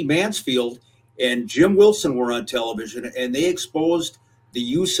when Eddie Mansfield and Jim Wilson were on television and they exposed the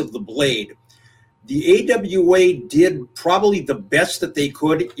use of the blade. The AWA did probably the best that they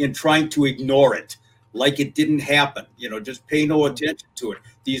could in trying to ignore it, like it didn't happen. You know, just pay no attention to it.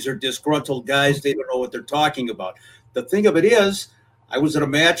 These are disgruntled guys. They don't know what they're talking about. The thing of it is, I was at a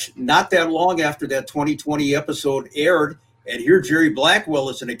match not that long after that 2020 episode aired, and here Jerry Blackwell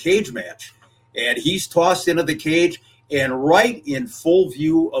is in a cage match, and he's tossed into the cage and right in full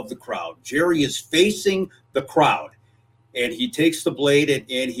view of the crowd. Jerry is facing the crowd, and he takes the blade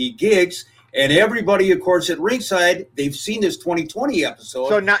and he gigs, and everybody, of course, at ringside, they've seen this 2020 episode.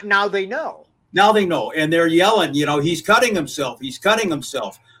 So now they know. Now they know, and they're yelling, you know, he's cutting himself. He's cutting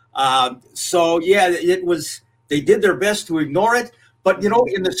himself. So, yeah, it was, they did their best to ignore it. But, you know,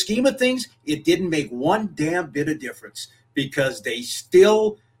 in the scheme of things, it didn't make one damn bit of difference because they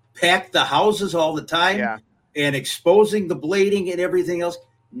still packed the houses all the time. Yeah. And exposing the blading and everything else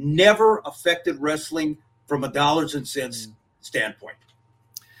never affected wrestling from a dollars and cents standpoint.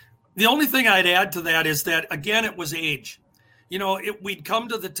 The only thing I'd add to that is that, again, it was age. You know, we'd come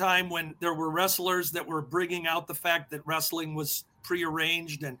to the time when there were wrestlers that were bringing out the fact that wrestling was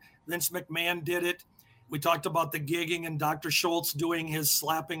prearranged, and Vince McMahon did it. We talked about the gigging and Dr. Schultz doing his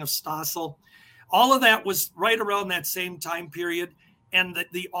slapping of Stossel. All of that was right around that same time period, and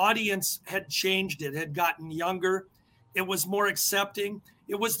the audience had changed. It had gotten younger. It was more accepting.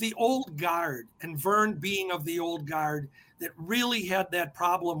 It was the old guard, and Vern being of the old guard, that really had that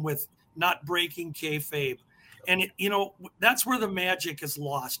problem with not breaking kayfabe. And, you know, that's where the magic is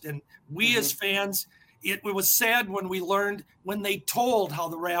lost. And we as fans, it was sad when we learned, when they told how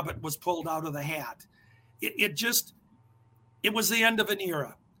the rabbit was pulled out of the hat. It was the end of an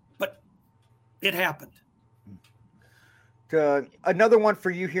era, but it happened. Another one for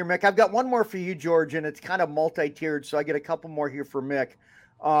you here, Mick. I've got one more for you, George, and it's kind of multi-tiered, so I get a couple more here for Mick.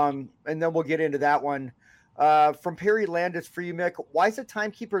 And then we'll get into that one. From Perry Landis for you, Mick. Why is the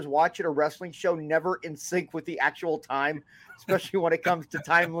timekeeper's watch at a wrestling show never in sync with the actual time, especially when it comes to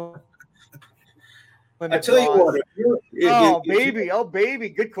time limit? I tell you what. Baby.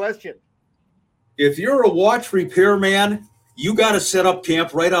 Good question. If you're a watch repairman, you got to set up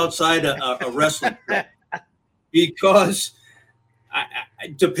camp right outside a wrestling show. Because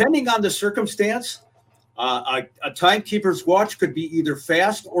depending on the circumstance, a timekeeper's watch could be either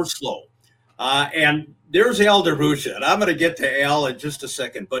fast or slow. And there's Al DeRusha, and I'm going to get to Al in just a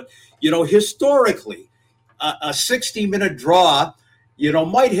second. But, you know, historically, a 60-minute draw, you know,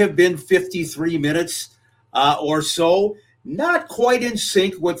 might have been 53 minutes or so. Not quite in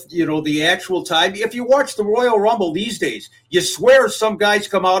sync with, you know, the actual time. If you watch the Royal Rumble these days, you swear some guys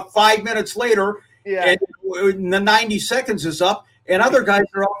come out 5 minutes later and the 90 seconds is up, and other guys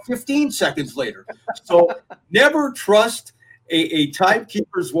are out 15 seconds later. So never trust a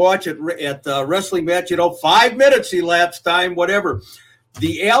timekeeper's watch at the wrestling match, you know, 5 minutes elapsed time, whatever.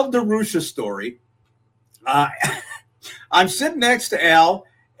 The Al DeRusha story, I'm sitting next to Al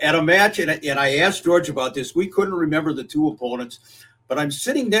at a match, and I asked George about this. We couldn't remember the two opponents, but I'm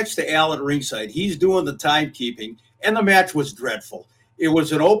sitting next to Al at ringside. He's doing the timekeeping, and the match was dreadful. It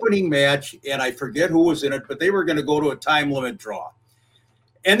was an opening match, and I forget who was in it, but they were going to go to a time limit draw.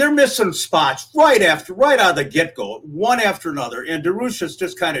 And they're missing spots right out of the get-go, one after another. And DeRusha's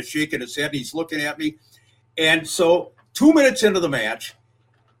just kind of shaking his head, and he's looking at me. And so 2 minutes into the match,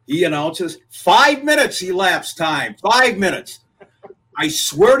 he announces 5 minutes elapsed time, 5 minutes. I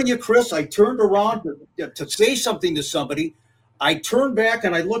swear to you, Chris, I turned around to say something to somebody. I turned back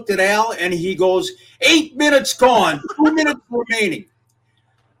and I looked at Al, and he goes, 8 minutes gone, 2 minutes remaining.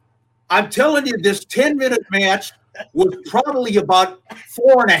 I'm telling you, this 10-minute match was probably about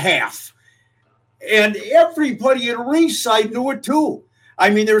 4.5. And everybody at ringside knew it too. I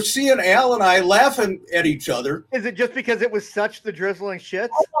mean, they're seeing Al and I laughing at each other. Is it just because it was such the drizzling shits?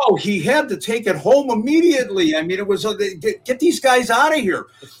 Oh, he had to take it home immediately. I mean, it was get these guys out of here.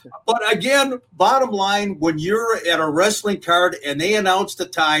 But again, bottom line, when you're at a wrestling card and they announce the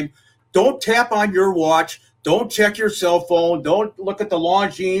time, don't tap on your watch. Don't check your cell phone. Don't look at the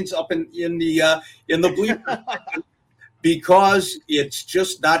Longines up in the bleachers because it's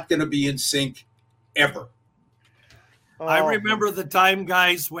just not going to be in sync ever. I remember the time,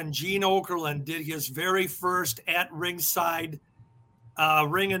 guys, when Gene Okerlund did his very first at ringside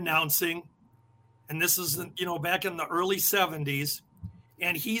ring announcing. And this is, back in the early 70s.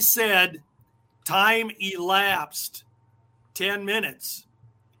 And he said, time elapsed 10 minutes.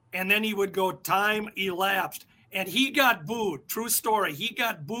 And then he would go, time elapsed. And he got booed. True story. He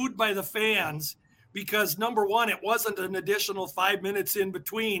got booed by the fans because, number one, it wasn't an additional 5 minutes in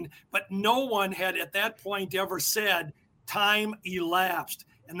between. But no one had at that point ever said, time elapsed.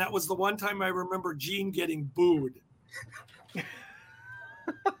 And that was the one time I remember Gene getting booed.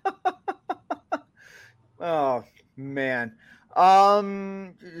 Oh, man.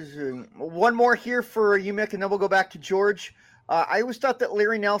 One more here for you, Mick, and then we'll go back to George. I always thought that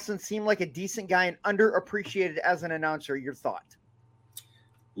Larry Nelson seemed like a decent guy and underappreciated as an announcer. Your thought?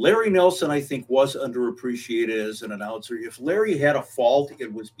 Larry Nelson, I think, was underappreciated as an announcer. If Larry had a fault,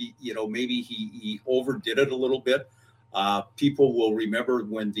 it was, maybe he overdid it a little bit. People will remember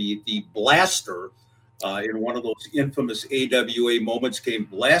when the blaster in one of those infamous AWA moments came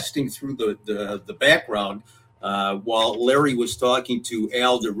blasting through the background while Larry was talking to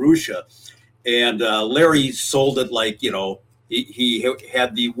Al DeRusha. And Larry sold it like, he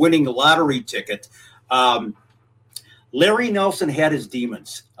had the winning lottery ticket. Larry Nelson had his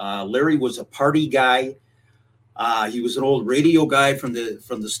demons. Larry was a party guy. He was an old radio guy from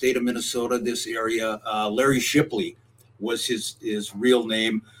the state of Minnesota, this area. Larry Shipley was his real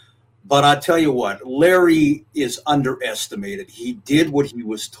name. But I'll tell you what, Larry is underestimated. He did what he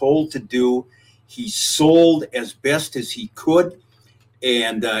was told to do. He sold as best as he could,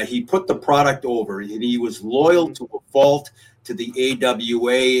 and he put the product over. And he was loyal to a fault to the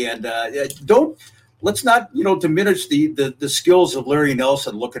AWA. And let's not diminish the skills of Larry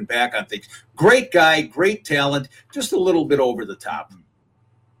Nelson looking back on things. Great guy, great talent, just a little bit over the top.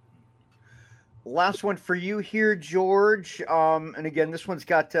 Last one for you here, George. And again, this one's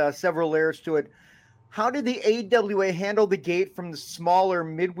got several layers to it. How did the AWA handle the gate from the smaller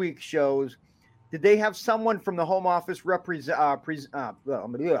midweek shows? Did they have someone from the home office fuck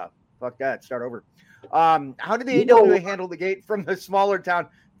that, start over. How did the AWA handle the gate from the smaller town?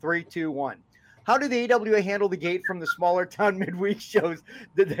 3, 2, 1. How did the AWA handle the gate from the smaller town midweek shows?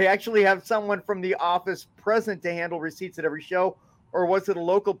 Did they actually have someone from the office present to handle receipts at every show? Or was it a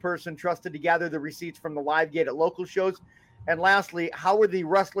local person trusted to gather the receipts from the live gate at local shows? And lastly, how were the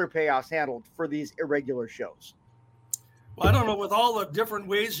wrestler payoffs handled for these irregular shows? Well, I don't know. With all the different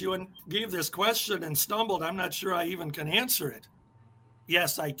ways you gave this question and stumbled, I'm not sure I even can answer it.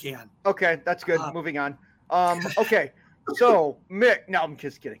 Yes, I can. Okay, that's good. Moving on. Okay, so Mick. No, I'm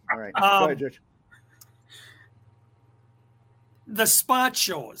just kidding. All right, go ahead, George. The spot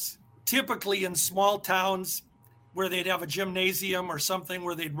shows, typically in small towns, where they'd have a gymnasium or something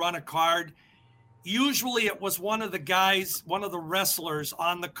where they'd run a card. Usually it was one of the wrestlers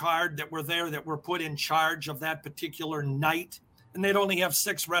on the card that were there that were put in charge of that particular night. And they'd only have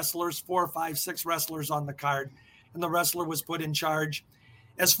 6 wrestlers, 4, 5, 6 wrestlers on the card. And the wrestler was put in charge.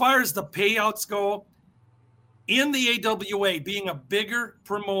 As far as the payouts go, in the AWA being a bigger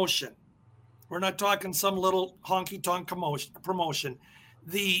promotion, we're not talking some little honky-tonk promotion.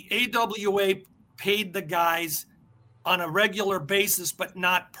 The AWA paid the guys on a regular basis, but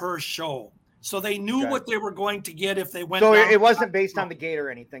not per show. So they knew what they were going to get if they went. So it wasn't based on the gate or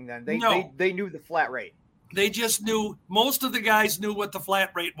anything then. They knew the flat rate. They just knew, most of the guys knew what the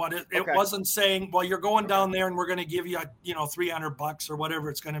flat rate was. It wasn't saying, well, you're going down there and we're going to give you, $300 or whatever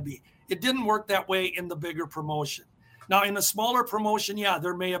it's going to be. It didn't work that way in the bigger promotion. Now, in a smaller promotion,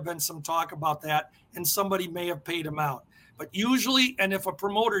 there may have been some talk about that and somebody may have paid them out. But usually, and if a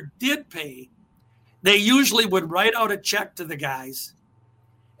promoter did pay, they usually would write out a check to the guys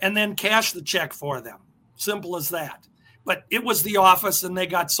and then cash the check for them. Simple as that. But it was the office and they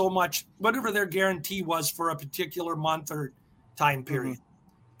got so much, whatever their guarantee was for a particular month or time period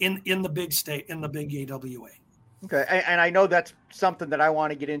in the big state, in the big AWA. Okay. And I know that's something that I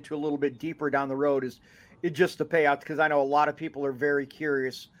want to get into a little bit deeper down the road is just the payouts, because I know a lot of people are very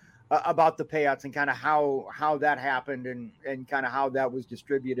curious about the payouts and kind of how that happened and kind of how that was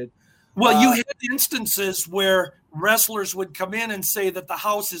distributed. Well, you had instances where wrestlers would come in and say that the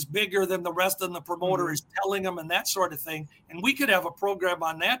house is bigger than the rest of the promoter is telling them and that sort of thing. And we could have a program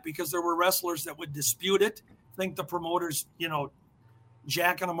on that because there were wrestlers that would dispute it, think the promoter's,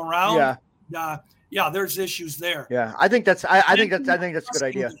 jacking them around. Yeah, there's issues there. Yeah, I think that's I think that's a good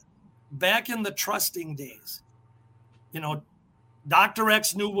idea. Back in the trusting days, Dr.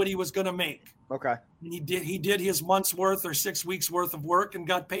 X knew what he was going to make. Okay. And he did his month's worth or 6 weeks worth of work and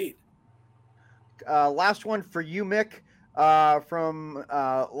got paid. Last one for you, Mick, from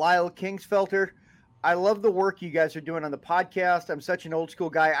Lyle Kingsfelter. I love the work you guys are doing on the podcast. I'm such an old school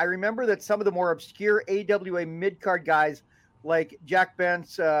guy. I remember that some of the more obscure AWA mid-card guys like Jack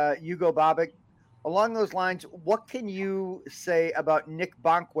Bentz, Hugo Babic, along those lines, what can you say about Nick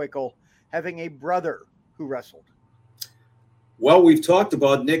Bockwinkel having a brother who wrestled? Well, we've talked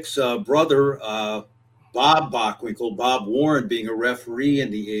about Nick's brother, Bob Bockwinkel, Bob Warren, being a referee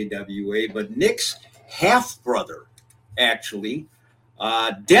in the AWA, but Nick's half-brother, actually,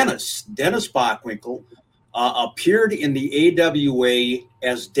 Dennis Bockwinkel, appeared in the AWA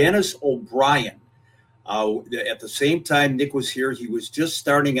as Dennis O'Brien. At the same time Nick was here, he was just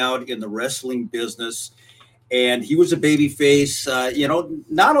starting out in the wrestling business, and he was a babyface.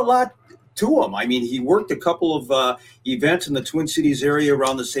 Not a lot to him. I mean, he worked a couple of events in the Twin Cities area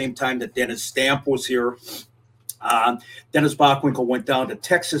around the same time that Dennis Stamp was here. Dennis Bockwinkel went down to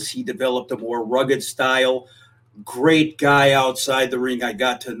Texas. He developed a more rugged style. Great guy outside the ring. I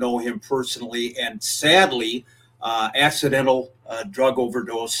got to know him personally, and sadly, accidental drug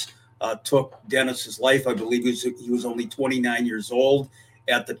overdose took Dennis's life. I believe he was only 29 years old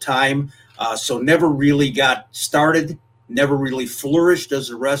at the time, so never really got started, never really flourished as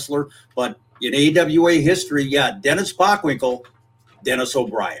a wrestler. But in AWA history, Dennis Bockwinkel, Dennis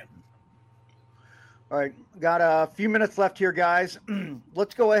O'Brien. All right, got a few minutes left here, guys.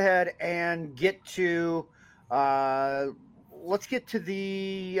 Let's go ahead and get to the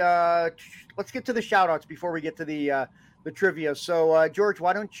shout outs before we get to the trivia. So George,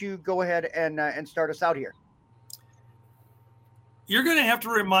 why don't you go ahead and start us out here? You're going to have to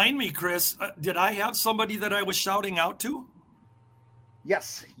remind me, Chris. Did I have somebody that I was shouting out to?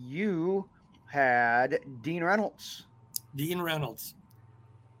 Yes, you had Dean Reynolds. Dean Reynolds.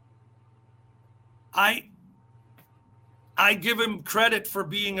 I give him credit for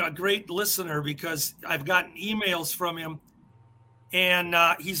being a great listener because I've gotten emails from him, and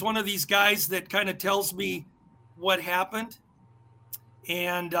he's one of these guys that kind of tells me what happened,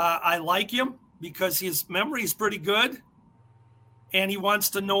 and I like him because his memory is pretty good, and he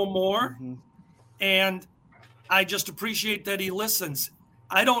wants to know more, and I just appreciate that he listens.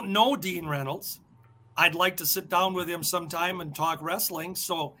 I don't know Dean Reynolds. I'd like to sit down with him sometime and talk wrestling,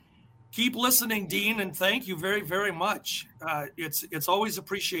 so keep listening, Dean, and thank you very, very much. It's always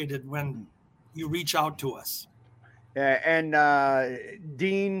appreciated when you reach out to us. And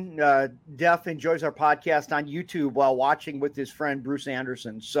Dean Deaf enjoys our podcast on YouTube while watching with his friend Bruce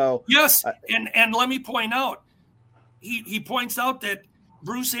Anderson. So yes, and let me point out, he points out that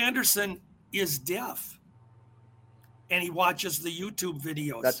Bruce Anderson is deaf, and he watches the YouTube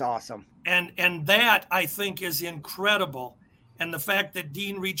videos. That's awesome. And that, I think, is incredible. And the fact that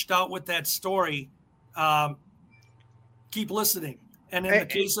Dean reached out with that story, keep listening. And in the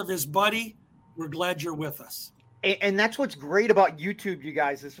case of his buddy, we're glad you're with us. And that's what's great about YouTube, you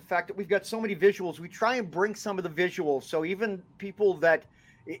guys, is the fact that we've got so many visuals. We try and bring some of the visuals. So even people that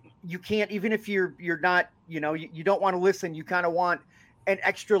you can't, even if you're not, you don't want to listen, you kind of want an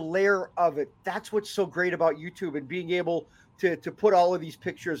extra layer of it. That's what's so great about YouTube and being able to put all of these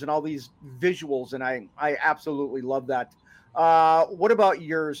pictures and all these visuals. And I absolutely love that. What about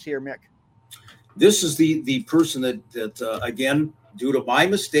yours here, Mick? This is the person that again, due to my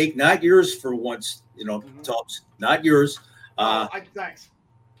mistake, not yours for once, Tubbs, not yours. Thanks.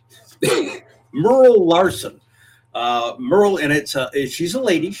 Merle Larson. Merle, and she's a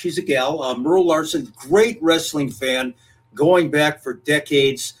lady, she's a gal. Merle Larson, great wrestling fan, going back for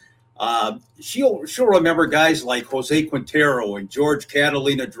decades. She'll remember guys like Jose Quintero and George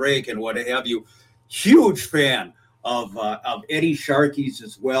Catalina Drake and what have you. Huge fan of Eddie Sharkey's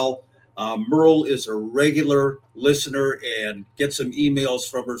as well. Merle is a regular listener and get some emails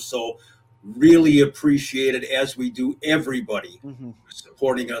from her. So really appreciate it, as we do everybody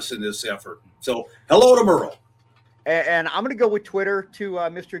supporting us in this effort. So hello to Merle. And I'm going to go with Twitter to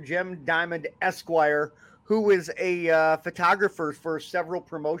Mr. Jim Diamond Esquire, who is a photographer for several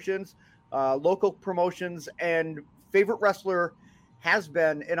promotions, local promotions, and favorite wrestler has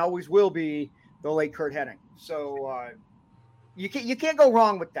been and always will be the late Kurt Hennig. So you can't go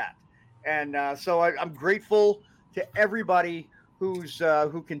wrong with that. And so I'm grateful to everybody who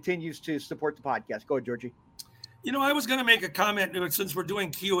continues to support the podcast. Go ahead, Georgie. I was going to make a comment since we're doing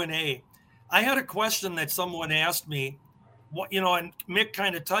Q&A. I had a question that someone asked me, and Mick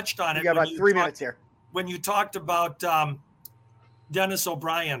kind of touched on it. You got about 3 minutes here. When you talked about Dennis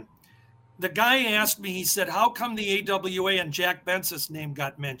O'Brien, the guy asked me, he said, how come the AWA and Jack Bence's name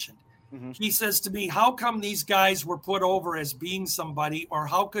got mentioned? Mm-hmm. He says to me, how come these guys were put over as being somebody, or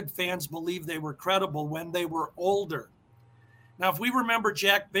how could fans believe they were credible when they were older? Now, if we remember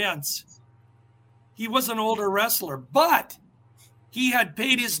Jack Bence, he was an older wrestler, but he had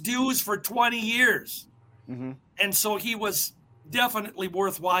paid his dues for 20 years. Mm-hmm. And so he was definitely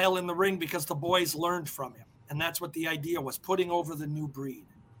worthwhile in the ring because the boys learned from him. And that's what the idea was, putting over the new breed.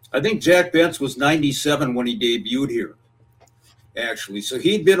 I think Jack Bence was 97 when he debuted here, actually. So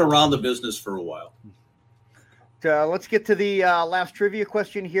he'd been around the business for a while. Let's get to the last trivia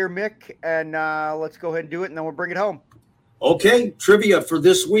question here, Mick, and let's go ahead and do it, and then we'll bring it home. Okay, trivia for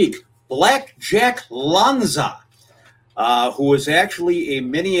this week. Black Jack Lanza, who is actually a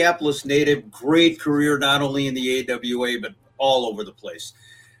Minneapolis native, great career not only in the AWA, but all over the place.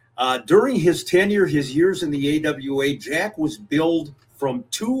 During his tenure, his years in the AWA, Jack was billed from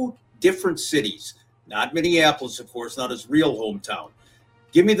 2 different cities. Not Minneapolis, of course, not his real hometown.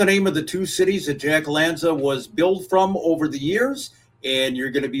 Give me the name of the 2 cities that Jack Lanza was billed from over the years, and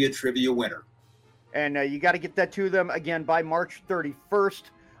you're going to be a trivia winner. And you got to get that to them, again, by March 31st.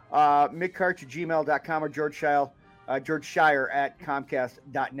 mickkarch@gmail.com or George Shire at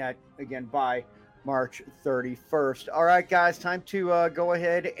Comcast.net, again, by March 31st. All right, guys, time to go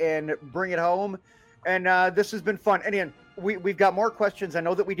ahead and bring it home. And this has been fun. And again, we've got more questions. I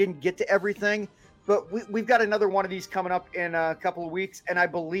know that we didn't get to everything, but we've got another one of these coming up in a couple of weeks. And I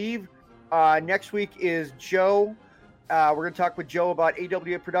believe next week is Joe. We're going to talk with Joe about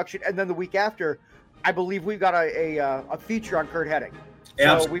AWA production. And then the week after, I believe we've got a feature on Kurt Hennig.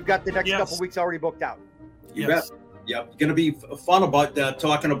 So we've got the next couple of weeks already booked out. You bet. Yep. Going to be fun about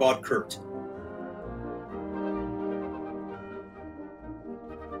talking about Kurt.